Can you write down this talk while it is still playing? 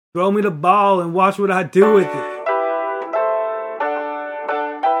Throw me the ball and watch what I do with it.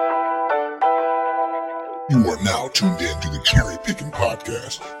 You are now tuned in to the CherryPickin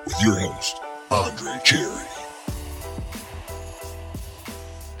podcast with your host, Andre Cherry.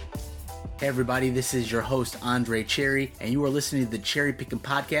 Hey everybody, this is your host Andre Cherry, and you are listening to the CherryPickin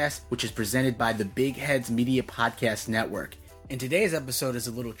podcast, which is presented by the Big Heads Media Podcast Network. And today's episode is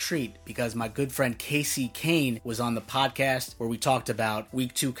a little treat because my good friend Casey Kane was on the podcast where we talked about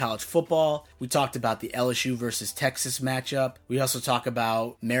Week 2 college football. We talked about the LSU versus Texas matchup. We also talk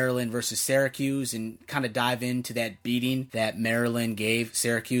about Maryland versus Syracuse and kind of dive into that beating that Maryland gave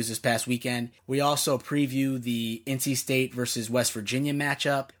Syracuse this past weekend. We also preview the NC State versus West Virginia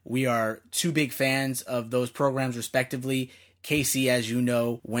matchup. We are two big fans of those programs respectively. Casey, as you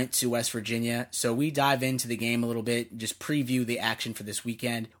know, went to West Virginia, so we dive into the game a little bit, just preview the action for this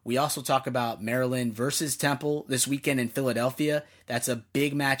weekend. We also talk about Maryland versus Temple this weekend in Philadelphia. That's a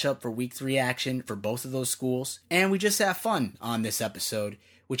big matchup for Week 3 action for both of those schools. And we just have fun on this episode,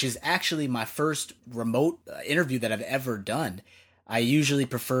 which is actually my first remote interview that I've ever done. I usually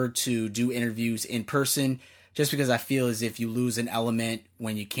prefer to do interviews in person, just because I feel as if you lose an element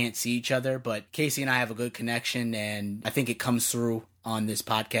when you can't see each other. But Casey and I have a good connection, and I think it comes through on this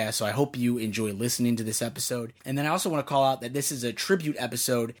podcast. So I hope you enjoy listening to this episode. And then I also want to call out that this is a tribute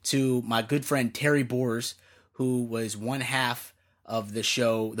episode to my good friend Terry Boers, who was one half of the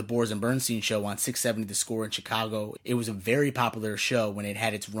show, the Boers and Bernstein show on 670 The Score in Chicago. It was a very popular show when it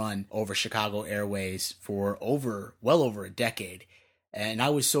had its run over Chicago Airways for well over a decade. And I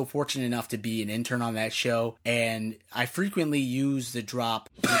was so fortunate enough to be an intern on that show, and I frequently use the drop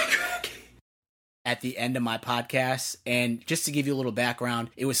at the end of my podcast. And just to give you a little background,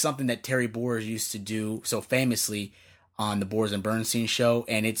 it was something that Terry Boers used to do so famously on the Boers and Bernstein show,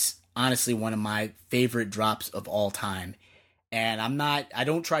 and it's honestly one of my favorite drops of all time. And I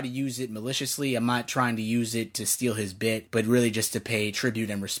don't try to use it maliciously. I'm not trying to use it to steal his bit, but really just to pay tribute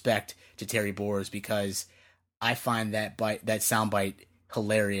and respect to Terry Boers, because I find that soundbite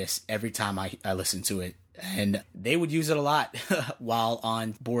hilarious every time I listen to it. And they would use it a lot while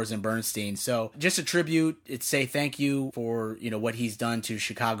on Boers and Bernstein. So just a tribute. It's say thank you for, what he's done to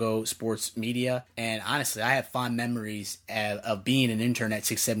Chicago sports media. And honestly, I have fond memories of being an intern at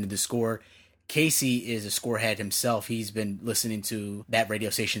 670 The Score. Casey is a scorehead himself. He's been listening to that radio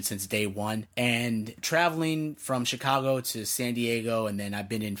station since day one. And traveling from Chicago to San Diego, and then I've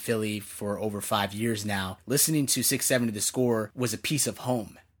been in Philly for over 5 years now, listening to 670 The Score was a piece of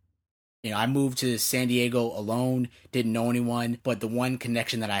home. I moved to San Diego alone, didn't know anyone, but the one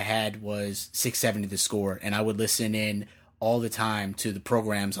connection that I had was 670 The Score, and I would listen in all the time to the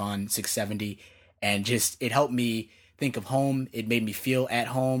programs on 670, and it helped me think of home. It made me feel at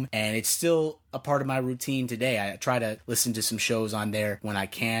home, and it's still a part of my routine today. I try to listen to some shows on there when I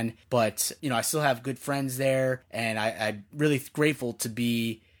can, but I still have good friends there, and I'm really grateful to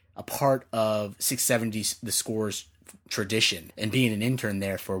be a part of 670 The Score's tradition and being an intern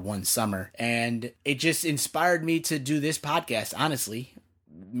there for one summer. And it just inspired me to do this podcast. Honestly,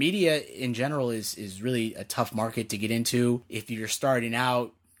 media in general is really a tough market to get into. If you're starting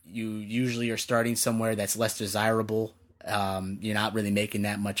out, you usually are starting somewhere that's less desirable. You're not really making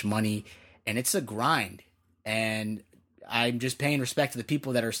that much money, and it's a grind. And I'm just paying respect to the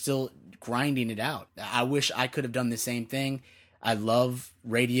people that are still grinding it out. I wish I could have done the same thing. I love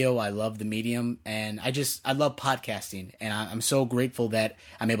radio. I love the medium, and I love podcasting. And I'm so grateful that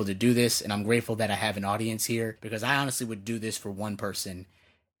I'm able to do this, and I'm grateful that I have an audience here, because I honestly would do this for one person.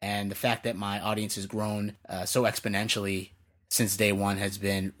 And the fact that my audience has grown so exponentially since day one has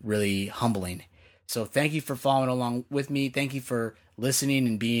been really humbling. So thank you for following along with me. Thank you for listening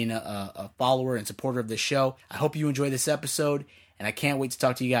and being a follower and supporter of this show. I hope you enjoy this episode, and I can't wait to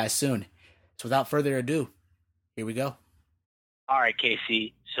talk to you guys soon. So without further ado, here we go. All right,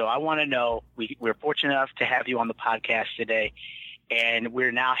 Casey. So I want to know, we're fortunate enough to have you on the podcast today, and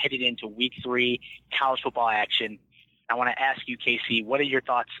we're now headed into Week 3 college football action. I want to ask you, Casey, what are your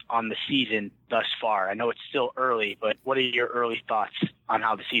thoughts on the season thus far? I know it's still early, but what are your early thoughts on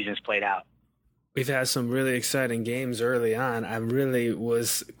how the season's played out? We've had some really exciting games early on. I really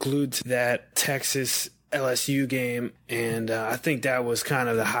was glued to that Texas LSU game, and I think that was kind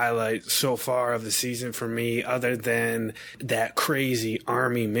of the highlight so far of the season for me, other than that crazy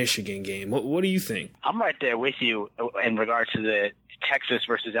Army-Michigan game. What do you think? I'm right there with you in regards to the Texas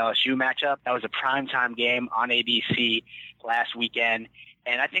versus LSU matchup. That was a primetime game on ABC last weekend,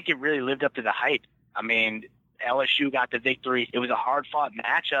 and I think it really lived up to the hype. I mean, LSU got the victory. It was a hard-fought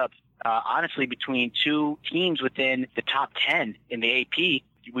matchup, honestly, between two teams within the top 10 in the AP.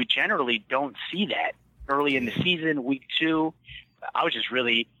 We generally don't see that early in the season, Week 2. I was just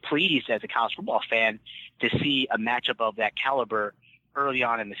really pleased as a college football fan to see a matchup of that caliber early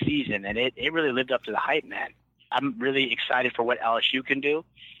on in the season, and it really lived up to the hype, man. I'm really excited for what LSU can do.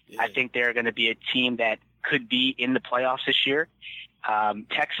 Yeah. I think they're going to be a team that could be in the playoffs this year.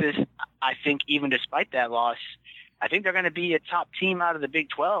 Texas, I think even despite that loss, I think they're going to be a top team out of the Big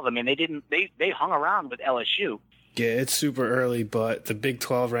 12. I mean, they hung around with LSU. Yeah, it's super early, but the Big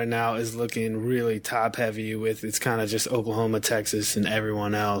 12 right now is looking really top heavy with it's kind of just Oklahoma, Texas, and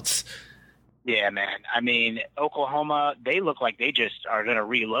everyone else. Yeah, man. I mean, Oklahoma, they look like they just are going to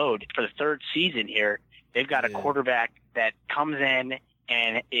reload for the third season here. They've got a quarterback that comes in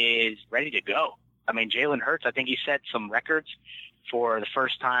and is ready to go. I mean, Jalen Hurts, I think he set some records for the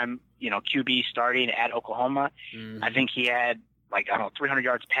first time, QB starting at Oklahoma. Mm-hmm. I think he had 300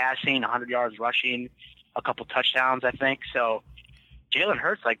 yards passing, 100 yards rushing, a couple touchdowns, I think. So Jalen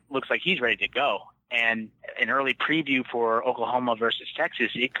Hurts looks like he's ready to go. And an early preview for Oklahoma versus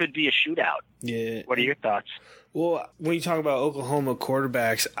Texas, it could be a shootout. Yeah. What are your thoughts? Well, when you talk about Oklahoma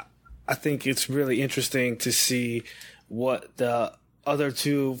quarterbacks, I think it's really interesting to see what the other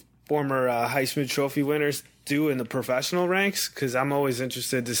two former Heisman Trophy winners do in the professional ranks, because I'm always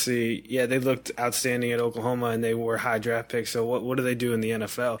interested to see, they looked outstanding at Oklahoma and they were high draft picks, so what do they do in the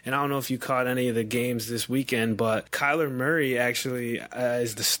NFL? And I don't know if you caught any of the games this weekend, but Kyler Murray actually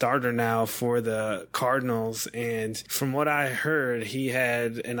is the starter now for the Cardinals, and from what I heard, he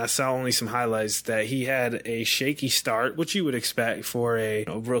had, and I saw only some highlights, that he had a shaky start, which you would expect for a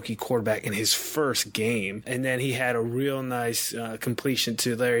rookie quarterback in his first game, and then he had a real nice completion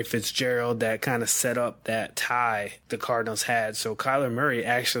to Larry Fitzgerald that kind of set up that tie the Cardinals had. So Kyler Murray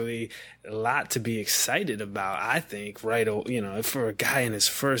actually a lot to be excited about, I think, right? For a guy in his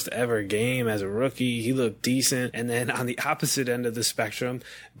first ever game as a rookie, he looked decent. And then on the opposite end of the spectrum,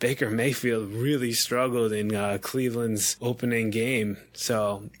 Baker Mayfield really struggled in Cleveland's opening game.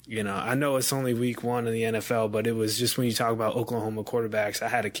 So, I know it's only week 1 in the NFL, but it was just when you talk about Oklahoma quarterbacks, I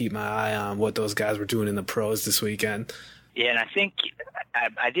had to keep my eye on what those guys were doing in the pros this weekend. Yeah, and I think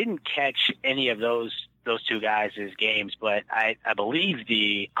I didn't catch any of those two guys' games, but I believe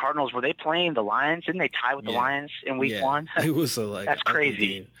the Cardinals, were they playing the Lions? Didn't they tie with the Lions in week 1? It was that's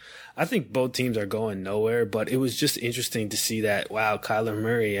crazy. I think both teams are going nowhere, but it was just interesting to see that, wow, Kyler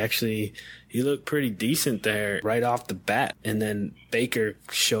Murray actually, he looked pretty decent there right off the bat. And then Baker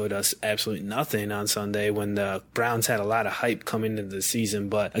showed us absolutely nothing on Sunday when the Browns had a lot of hype coming into the season.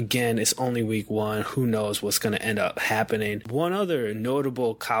 But again, it's only week 1. Who knows what's going to end up happening? One other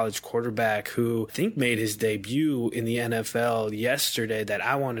notable college quarterback who I think made his debut in the NFL yesterday that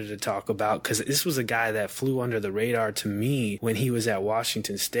I wanted to talk about, because this was a guy that flew under the radar to me when he was at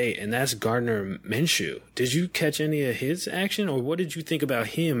Washington State, and that's Gardner Minshew. Did you catch any of his action, or what did you think about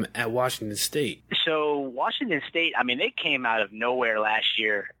him at Washington State? So Washington State, I mean, they came out of nowhere last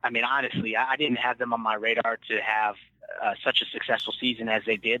year. I mean, honestly, I didn't have them on my radar to have such a successful season as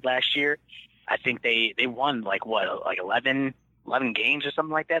they did last year. I think they won 11 games or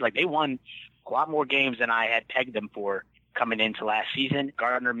something like that. They won a lot more games than I had pegged them for coming into last season.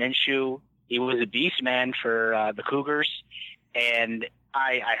 Gardner Minshew, he was a beast, man, for the Cougars. And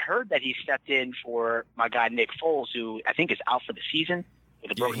I heard that he stepped in for my guy Nick Foles, who I think is out for the season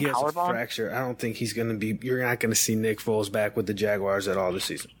with a broken he has collarbone. A fracture. I don't think he's going to be. You're not going to see Nick Foles back with the Jaguars at all this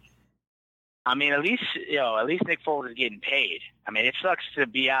season. I mean, at least Nick Foles is getting paid. I mean, it sucks to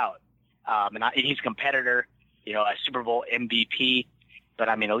be out. He's a competitor, a Super Bowl MVP. But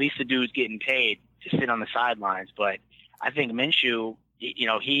I mean, at least the dude's getting paid to sit on the sidelines. But I think Minshew,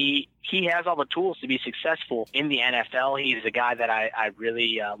 he has all the tools to be successful in the NFL. He's a guy that I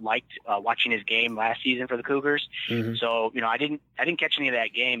really liked watching his game last season for the Cougars. Mm-hmm. So, I didn't catch any of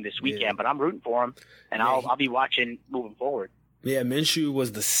that game this weekend, but I'm rooting for him, and I'll be watching moving forward. Yeah, Minshew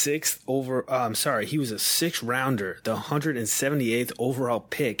was the he was a 6th rounder, the 178th overall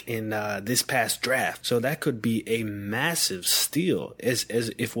pick in this past draft. So that could be a massive steal as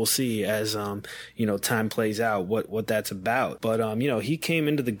if we'll see as time plays out what that's about. But he came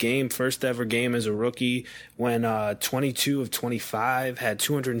into the game, first ever game as a rookie, when 22 of 25 had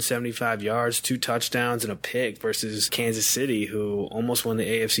 275 yards, 2 touchdowns and a pick versus Kansas City, who almost won the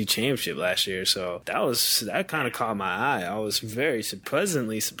AFC Championship last year. So that kind of caught my eye. I was very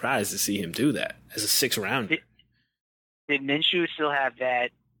pleasantly surprised to see him do that as a 6th rounder. Did Minshew still have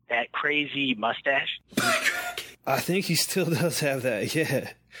that crazy mustache? I think he still does have that.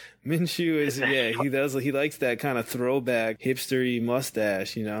 Yeah, Minshew is. Yeah, he does. He likes that kind of throwback hipstery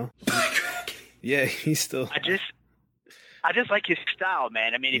mustache. Yeah, he's still. I just like his style,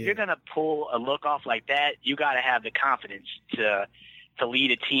 man. I mean, if you're gonna pull a look off like that, you got to have the confidence to to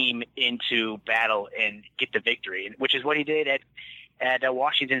lead a team into battle and get the victory, which is what he did at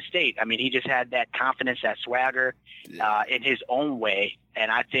Washington State. I mean, he just had that confidence, that swagger in his own way.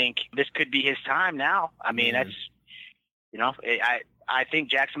 And I think this could be his time now. I mean, that's, I think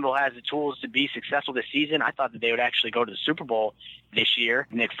Jacksonville has the tools to be successful this season. I thought that they would actually go to the Super Bowl this year,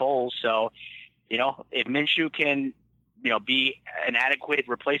 Nick Foles. So, if Minshew can, be an adequate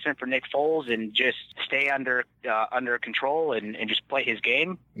replacement for Nick Foles and just stay under control and just play his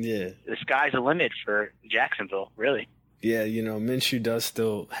game, the sky's the limit for Jacksonville, really. Yeah, Minshew does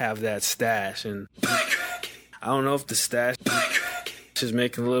still have that stash, and I don't know if the stash is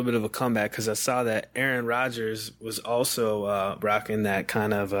making a little bit of a comeback, because I saw that Aaron Rodgers was also rocking that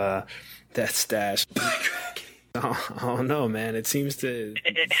kind of that stash. I don't know, man. It seems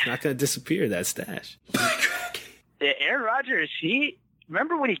it's not going to disappear, that stash. Yeah, Aaron Rodgers,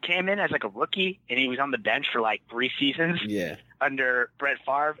 remember when he came in as like a rookie and he was on the bench for like 3 seasons? Yeah. Under Brett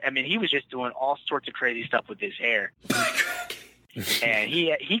Favre? I mean, he was just doing all sorts of crazy stuff with his hair. And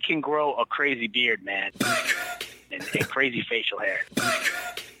he can grow a crazy beard, man. And crazy facial hair.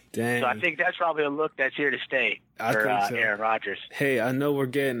 Dang. So I think that's probably a look that's here to stay for Aaron Rodgers. Hey, I know we're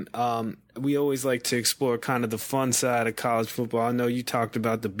getting we always like to explore kind of the fun side of college football. I know you talked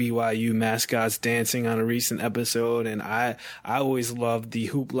about the BYU mascots dancing on a recent episode, and I always love the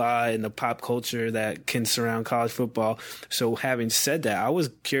hoopla and the pop culture that can surround college football. So having said that, I was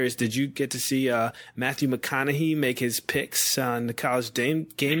curious, did you get to see Matthew McConaughey make his picks on the college game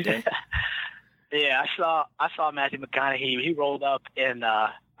day? Yeah, I saw Matthew McConaughey. He rolled up in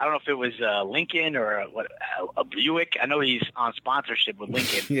I don't know if it was Lincoln or a Buick. I know he's on sponsorship with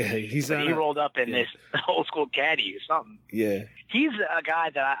Lincoln. Yeah, he rolled up in this old school caddy or something. Yeah, he's a guy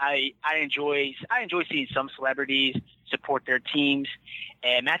that I enjoy. I enjoy seeing some celebrities support their teams,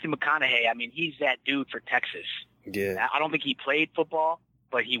 and Matthew McConaughey. I mean, he's that dude for Texas. Yeah, I don't think he played football,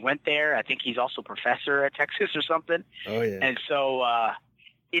 but he went there. I think he's also a professor at Texas or something. Oh yeah, and so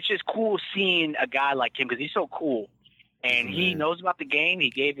it's just cool seeing a guy like him because he's so cool. And he knows about the game.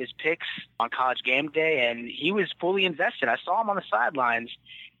 He gave his picks on College Game Day, and he was fully invested. I saw him on the sidelines,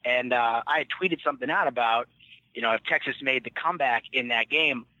 and I had tweeted something out about, if Texas made the comeback in that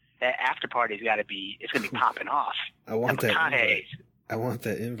game, that after party's it's going to be popping off. I want that invite. I want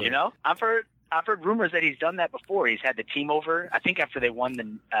that invite. I've heard rumors that he's done that before. He's had the team over. I think after they won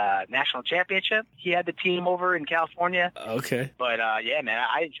the national championship, he had the team over in California. Okay. But yeah, man,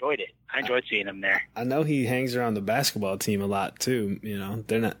 I enjoyed it. I enjoyed seeing him there. I know he hangs around the basketball team a lot too.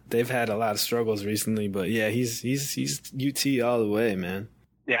 They've had a lot of struggles recently, but yeah, he's UT all the way, man.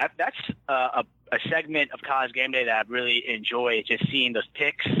 Yeah, that's a segment of College Game Day that I really enjoy, just seeing those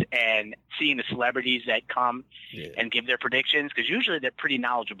picks and seeing the celebrities that come and give their predictions, because usually they're pretty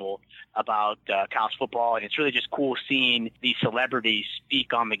knowledgeable about college football, and it's really just cool seeing these celebrities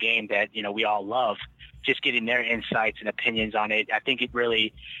speak on the game that we all love, just getting their insights and opinions on it. I think it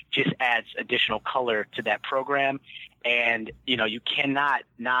really just adds additional color to that program, and you cannot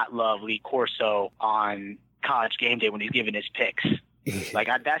not love Lee Corso on College Game Day when he's giving his picks. Like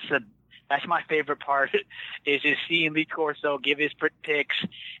that's my favorite part, is just seeing Lee Corso give his picks,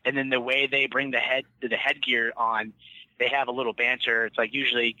 and then the way they bring the headgear on. They have a little banter. It's like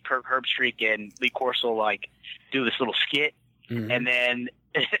usually Kirk Herbstreit and Lee Corso do this little skit, and then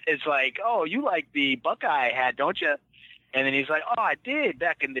it's like, oh, you like the Buckeye hat, don't you? And then he's like, oh, I did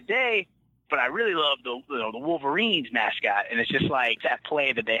back in the day, but I really love the Wolverines mascot. And it's just like that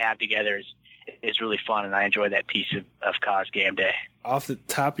play that they have together is really fun, and I enjoy that piece of College Game Day. Off the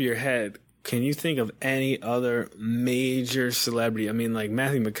top of your head, can you think of any other major celebrity? I mean, like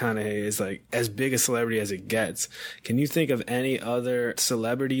Matthew McConaughey is like as big a celebrity as it gets. Can you think of any other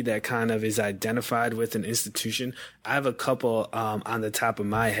celebrity that kind of is identified with an institution? I have a couple on the top of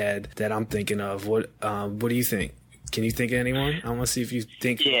my head that I'm thinking of. What do you think? Can you think of anyone? I want to see if you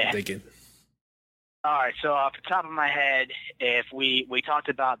think what I'm thinking. All right, so off the top of my head, if we talked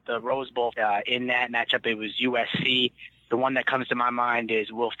about the Rose Bowl, in that matchup, it was USC. The one that comes to my mind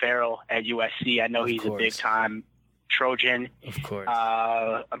is Will Ferrell at USC. I know he's a big-time Trojan. Of course.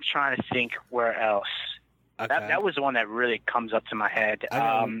 I'm trying to think where else. Okay. That was the one that really comes up to my head. I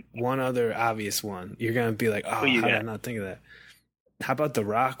got one other obvious one. You're going to be like, oh, how did I not think of that? How about The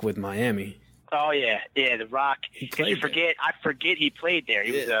Rock with Miami? Oh, yeah. Yeah, The Rock. I forget he played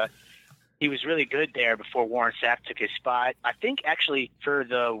there. He was really good there before Warren Sapp took his spot. I think actually for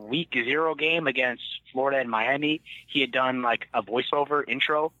the Week 0 game against Florida and Miami, he had done like a voiceover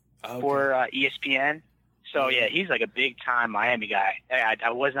intro for ESPN. So, yeah, he's like a big-time Miami guy.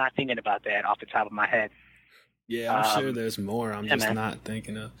 I was not thinking about that off the top of my head. Yeah, I'm sure there's more I'm just not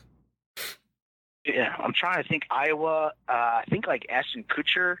thinking of. Yeah, I'm trying to think. Iowa, I think like Ashton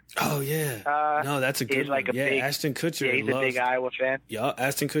Kutcher. Oh yeah, no, that's a good like one. a big, Ashton Kutcher. He's a big Iowa fan. Yeah,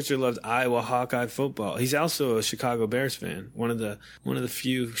 Ashton Kutcher loves Iowa Hawkeye football. He's also a Chicago Bears fan. One of the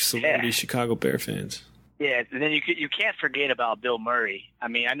few celebrity Chicago Bear fans. Yeah, and then you can't forget about Bill Murray. I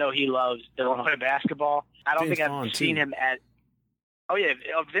mean, I know he loves Illinois basketball. I don't think I've seen him at. Oh yeah,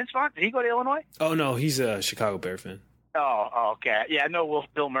 Vince Vaughn. Did he go to Illinois? Oh no, he's a Chicago Bear fan. Oh, okay. Yeah, I know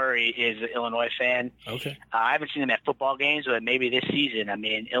Bill Murray is an Illinois fan. Okay. I haven't seen him at football games, but maybe this season. I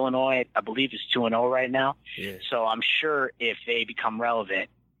mean, Illinois, I believe, is 2-0 right now. Yeah. So I'm sure if they become relevant,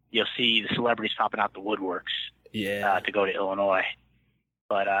 you'll see the celebrities popping out the woodworks. Yeah. To go to Illinois.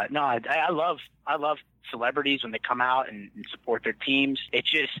 But no, I love celebrities when they come out and support their teams. It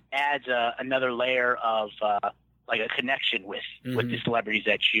just adds another layer of like a connection with the celebrities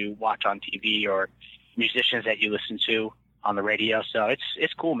that you watch on TV or musicians that you listen to on the radio. So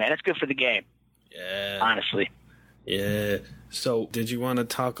it's cool, man. It's good for the game. Yeah. Honestly. Yeah. So did you want to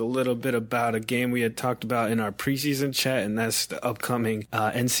talk a little bit about a game we had talked about in our preseason chat, and that's the upcoming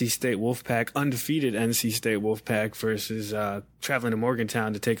NC State Wolfpack, undefeated NC State Wolfpack versus traveling to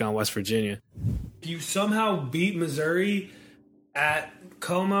Morgantown to take on West Virginia. If you somehow beat Missouri at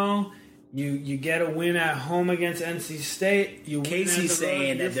Como, you get a win at home against NC State. Casey's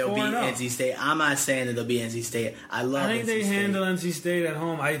saying that they'll beat NC State. I'm not saying that they'll beat NC State. I think they handle NC State at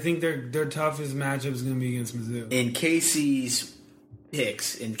home. I think their toughest matchup is going to be against Mizzou. In Casey's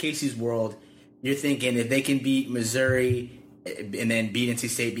picks, in Casey's world, you're thinking if they can beat Missouri and then beat NC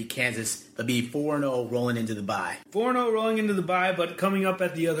State, beat Kansas, they'll be 4-0 rolling into the bye. 4-0 rolling into the bye, but coming up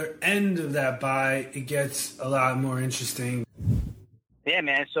at the other end of that bye, it gets a lot more interesting. Yeah,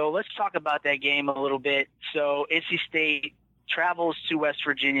 man. So let's talk about that game a little bit. So NC State travels to West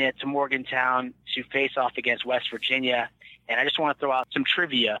Virginia, to Morgantown, to face off against West Virginia. And I just want to throw out some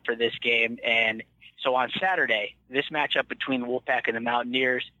trivia for this game. And so on Saturday, this matchup between the Wolfpack and the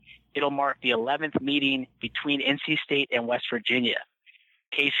Mountaineers, it'll mark the 11th meeting between NC State and West Virginia.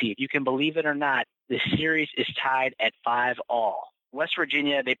 Casey, if you can believe it or not, the series is tied at 5-all. West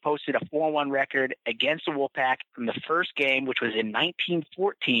Virginia, they posted a 4-1 record against the Wolfpack from the first game, which was in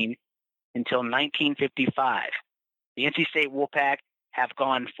 1914 until 1955. The NC State Wolfpack have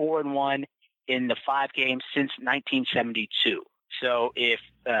gone 4-1 in the 5 games since 1972. So if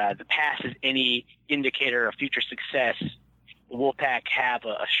the past is any indicator of future success, the Wolfpack have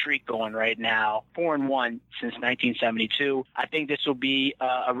a streak going right now, 4-1 since 1972. I think this will be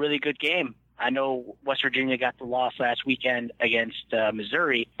a really good game. I know West Virginia got the loss last weekend against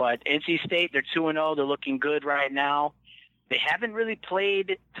Missouri, but NC State, they're 2-0. They're looking good right now. They haven't really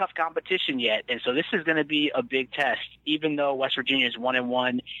played tough competition yet, and so this is going to be a big test, even though West Virginia is 1-1,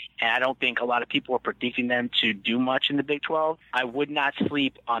 and I don't think a lot of people are predicting them to do much in the Big 12. I would not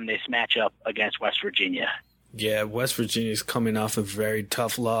sleep on this matchup against West Virginia. Yeah, West Virginia's coming off a very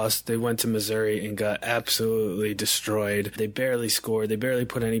tough loss. They went to Missouri and got absolutely destroyed. They barely scored. They barely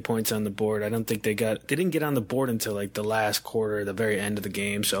put any points on the board. I don't think they didn't get on the board until like the last quarter, the very end of the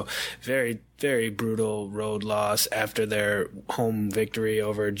game. So very, very brutal road loss after their home victory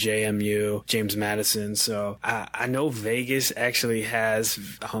over JMU, James Madison. So I know Vegas actually has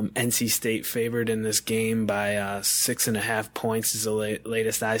NC State favored in this game by 6.5 points is the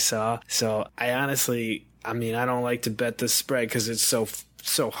latest I saw. So I don't like to bet the spread because it's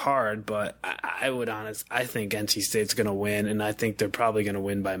so hard, but I think NC State's going to win, and I think they're probably going to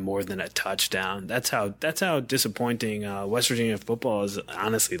win by more than a touchdown. That's how disappointing West Virginia football is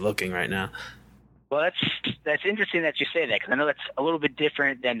honestly looking right now. Well, that's interesting that you say that, because I know that's a little bit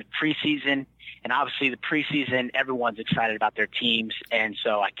different than the preseason, and obviously the preseason, everyone's excited about their teams, and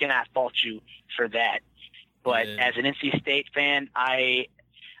so I cannot fault you for that. But as an NC State fan, I've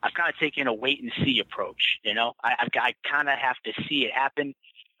kind of taken a wait and see approach. I kind of have to see it happen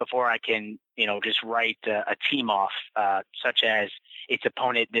before I can, just write a team off, such as its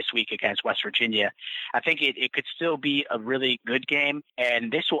opponent this week against West Virginia. I think it could still be a really good game,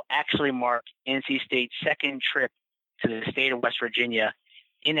 and this will actually mark NC State's second trip to the state of West Virginia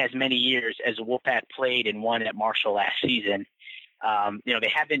in as many years as the Wolfpack played and won at Marshall last season.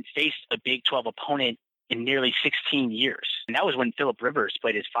 They haven't faced a Big 12 opponent in nearly 16 years. And that was when Phillip Rivers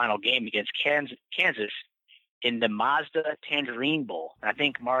played his final game against Kansas in the Mazda Tangerine Bowl. I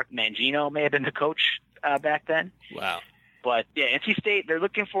think Mark Mangino may have been the coach back then. Wow. But, yeah, NC State, they're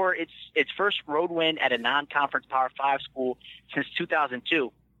looking for its first road win at a non-conference Power 5 school since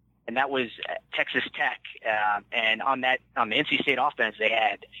 2002, and that was Texas Tech. And on the NC State offense, they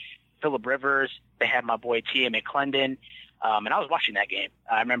had Phillip Rivers, they had my boy T.A. McClendon, and I was watching that game.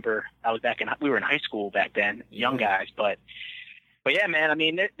 I remember we were in high school back then, young guys, but But yeah, man, I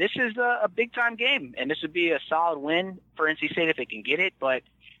mean, this is a big-time game, and this would be a solid win for NC State if they can get it. But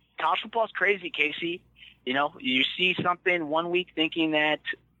college football is crazy, Casey. You know, you see something one week thinking that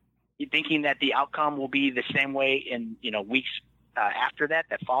the outcome will be the same way in, weeks after that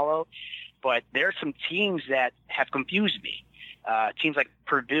follow. But there are some teams that have confused me. Teams like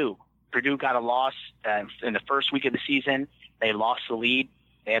Purdue. Purdue got a loss in the first week of the season. They lost the lead.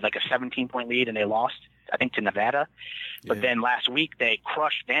 They had like a 17-point lead, and they lost, I think, to Nevada. But then last week they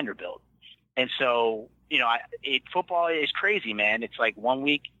crushed Vanderbilt. And so, football is crazy, man. It's like one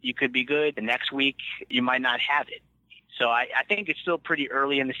week you could be good. The next week you might not have it. So I think it's still pretty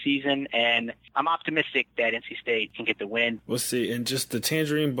early in the season, and I'm optimistic that NC State can get the win. We'll see. And just the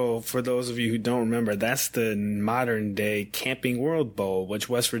Tangerine Bowl, for those of you who don't remember, that's the modern-day Camping World Bowl, which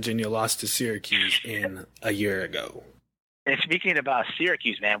West Virginia lost to Syracuse in a year ago. And speaking about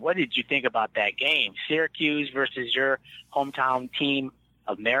Syracuse, man, what did you think about that game? Syracuse versus your hometown team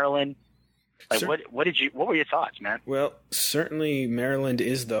of Maryland. Like, what were your thoughts, man? Well, certainly Maryland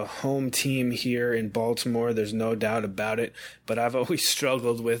is the home team here in Baltimore. There's no doubt about it. But I've always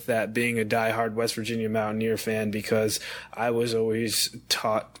struggled with that, being a diehard West Virginia Mountaineer fan, because I was always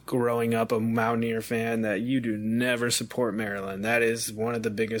taught growing up, a Mountaineer fan, that you do never support Maryland. That is one of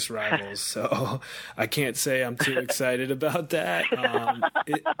the biggest rivals. So I can't say I'm too excited about that.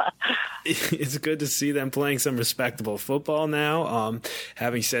 It's good to see them playing some respectable football now.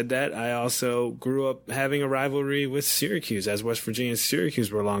 Having said that, I also grew up having a rivalry with Syracuse, as West Virginia and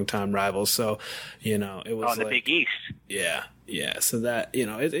Syracuse were longtime rivals. So, it was the Big East. Yeah. So that,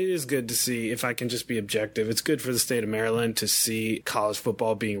 it is good to see, if I can just be objective. It's good for the state of Maryland to see college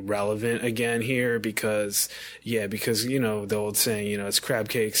football being relevant again here because, the old saying, it's crab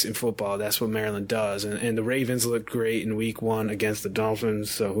cakes in football. That's what Maryland does. And the Ravens looked great in week 1 against the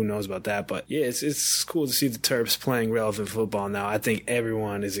Dolphins. So who knows about that? But yeah, it's cool to see the Terps playing relevant football now. I think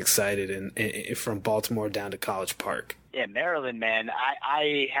everyone is excited and from Baltimore down to College Park. Yeah, Maryland, man.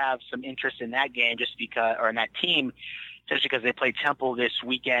 I have some interest in that game in that team, just because they play Temple this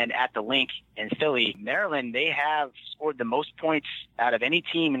weekend at the Link in Philly. Maryland, they have scored the most points out of any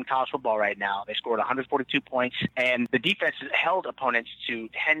team in college football right now. They scored 142 points, and the defense held opponents to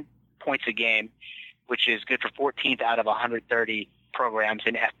 10 points a game, which is good for 14th out of 130 programs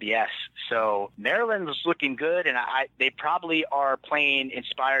in FBS. So Maryland was looking good, and they probably are playing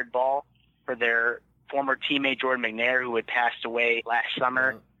inspired ball for their former teammate Jordan McNair, who had passed away last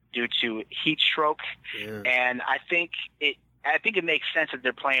summer due to heat stroke. Yeah. And I think it makes sense that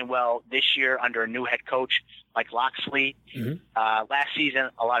they're playing well this year under a new head coach like Loxley. Mm-hmm. Last season,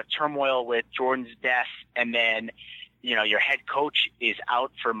 a lot of turmoil with Jordan's death, and then your head coach is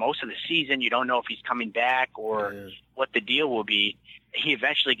out for most of the season. You don't know if he's coming back or what the deal will be. He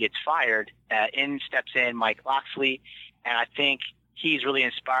eventually gets fired. In steps in Mike Loxley, and I think he's really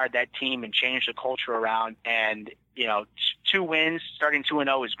inspired that team and changed the culture around. And 2 wins, starting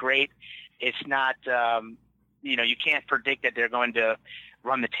 2-0 is great. It's not, you can't predict that they're going to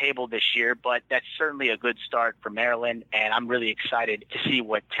run the table this year, but that's certainly a good start for Maryland. And I'm really excited to see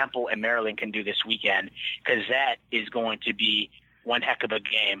what Temple and Maryland can do this weekend, because that is going to be one heck of a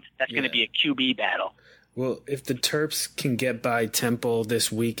game. That's going to be a QB battle. Well, if the Terps can get by Temple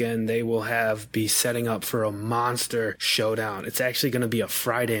this weekend, they will be setting up for a monster showdown. It's actually going to be a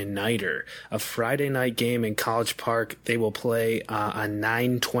Friday nighter, a Friday night game in College Park. They will play on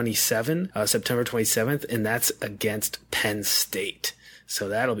 9/27, September 27th, and that's against Penn State. So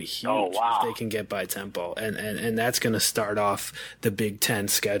that'll be huge if they can get by Temple. And that's going to start off the Big Ten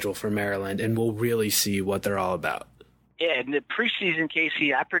schedule for Maryland, and we'll really see what they're all about. Yeah, in the preseason,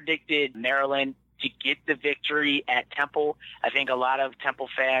 Casey, I predicted Maryland to get the victory at Temple. I think a lot of Temple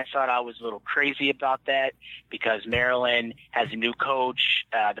fans thought I was a little crazy about that because Maryland has a new coach.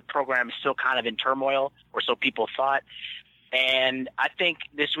 The program is still kind of in turmoil, or so people thought. And I think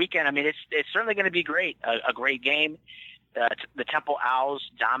this weekend, it's certainly going to be great, a great game. The Temple Owls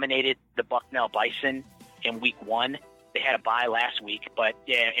dominated the Bucknell Bison in week 1. They had a bye last week, but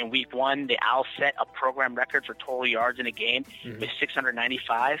in week 1, the Owls set a program record for total yards in a game with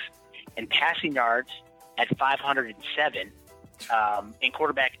 695. And passing yards at 507. In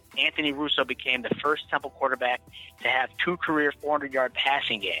quarterback, Anthony Russo became the first Temple quarterback to have 2 career 400-yard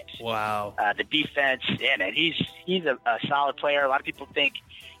passing games. Wow. The defense, man, he's a solid player. A lot of people think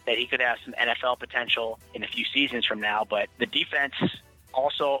that he could have some NFL potential in a few seasons from now, but the defense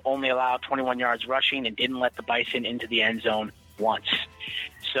also only allowed 21 yards rushing and didn't let the Bison into the end zone once.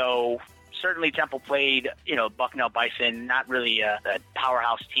 So certainly Temple played, Bucknell Bison, not really a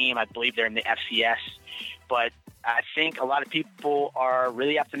powerhouse team. I believe they're in the FCS. But I think a lot of people are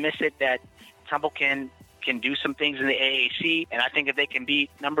really optimistic that Temple can can do some things in the AAC, and I think if they can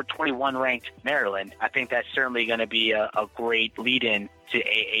beat number 21 ranked Maryland, I think that's certainly going to be a great lead-in to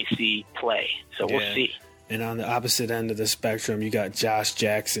AAC play. So we'll see. And on the opposite end of the spectrum, you got Josh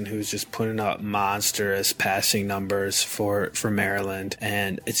Jackson, who's just putting up monstrous passing numbers for Maryland.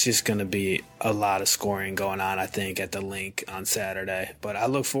 And it's just going to be a lot of scoring going on, I think, at the Link on Saturday. But I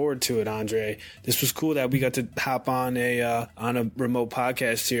look forward to it, Andre. This was cool that we got to hop on a remote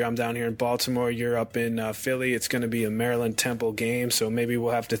podcast here. I'm down here in Baltimore. You're up in Philly. It's going to be a Maryland Temple game. So maybe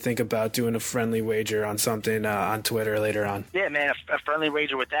we'll have to think about doing a friendly wager on something on Twitter later on. Yeah, man, a friendly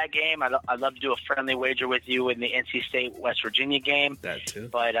wager with that game. I'd love to do a friendly wager with you in the NC State West Virginia game. That too.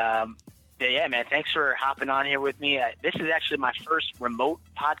 But yeah, man, thanks for hopping on here with me. This is actually my first remote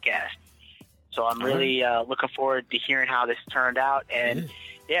podcast, so I'm really looking forward to hearing how this turned out. And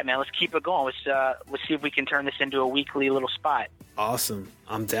yeah, man, let's keep it going. Let's see if we can turn this into a weekly little spot. Awesome.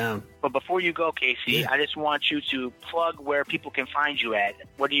 I'm down. But before you go, Casey, I just want you to plug where people can find you at.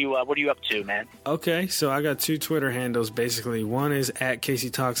 What are you up to, man? Okay, so I got 2 Twitter handles, basically. One is at Casey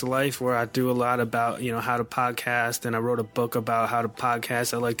Talks Life, where I do a lot about, how to podcast, and I wrote a book about how to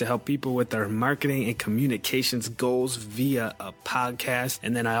podcast. I like to help people with their marketing and communications goals via a podcast.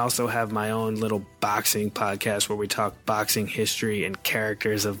 And then I also have my own little boxing podcast where we talk boxing history and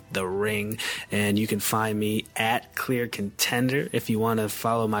characters of the ring. And you can find me at Clear Contender if you want to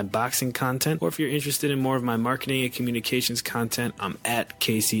follow my boxing content, or if you're interested in more of my marketing and communications content, I'm at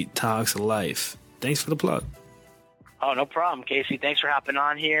Casey Talks Life. Thanks for the plug. Oh, no problem, Casey. Thanks for hopping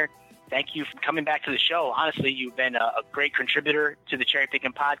on here. Thank you for coming back to the show. Honestly, you've been a great contributor to the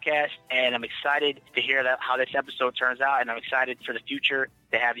CherryPickin podcast, and I'm excited to hear how this episode turns out, and I'm excited for the future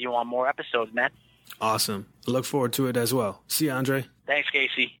to have you on more episodes, man. Awesome. I look forward to it as well. See you, Andre. Thanks,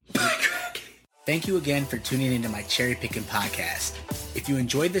 Casey. Thank you again for tuning into my CherryPickin podcast. If you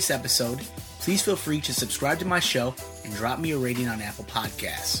enjoyed this episode, please feel free to subscribe to my show and drop me a rating on Apple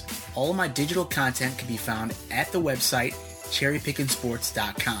Podcasts. All of my digital content can be found at the website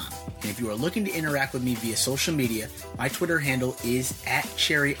CherryPickinSports.com. And if you are looking to interact with me via social media, my Twitter handle is at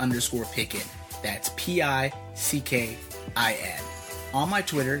 @Cherry_Pickin. That's PICKIN. On my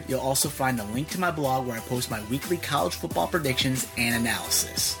Twitter, you'll also find a link to my blog where I post my weekly college football predictions and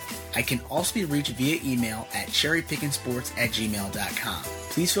analysis. I can also be reached via email at cherrypickinsports@gmail.com.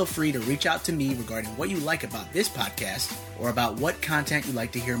 Please feel free to reach out to me regarding what you like about this podcast or about what content you'd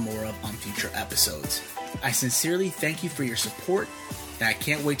like to hear more of on future episodes. I sincerely thank you for your support, and I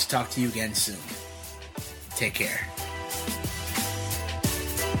can't wait to talk to you again soon. Take care.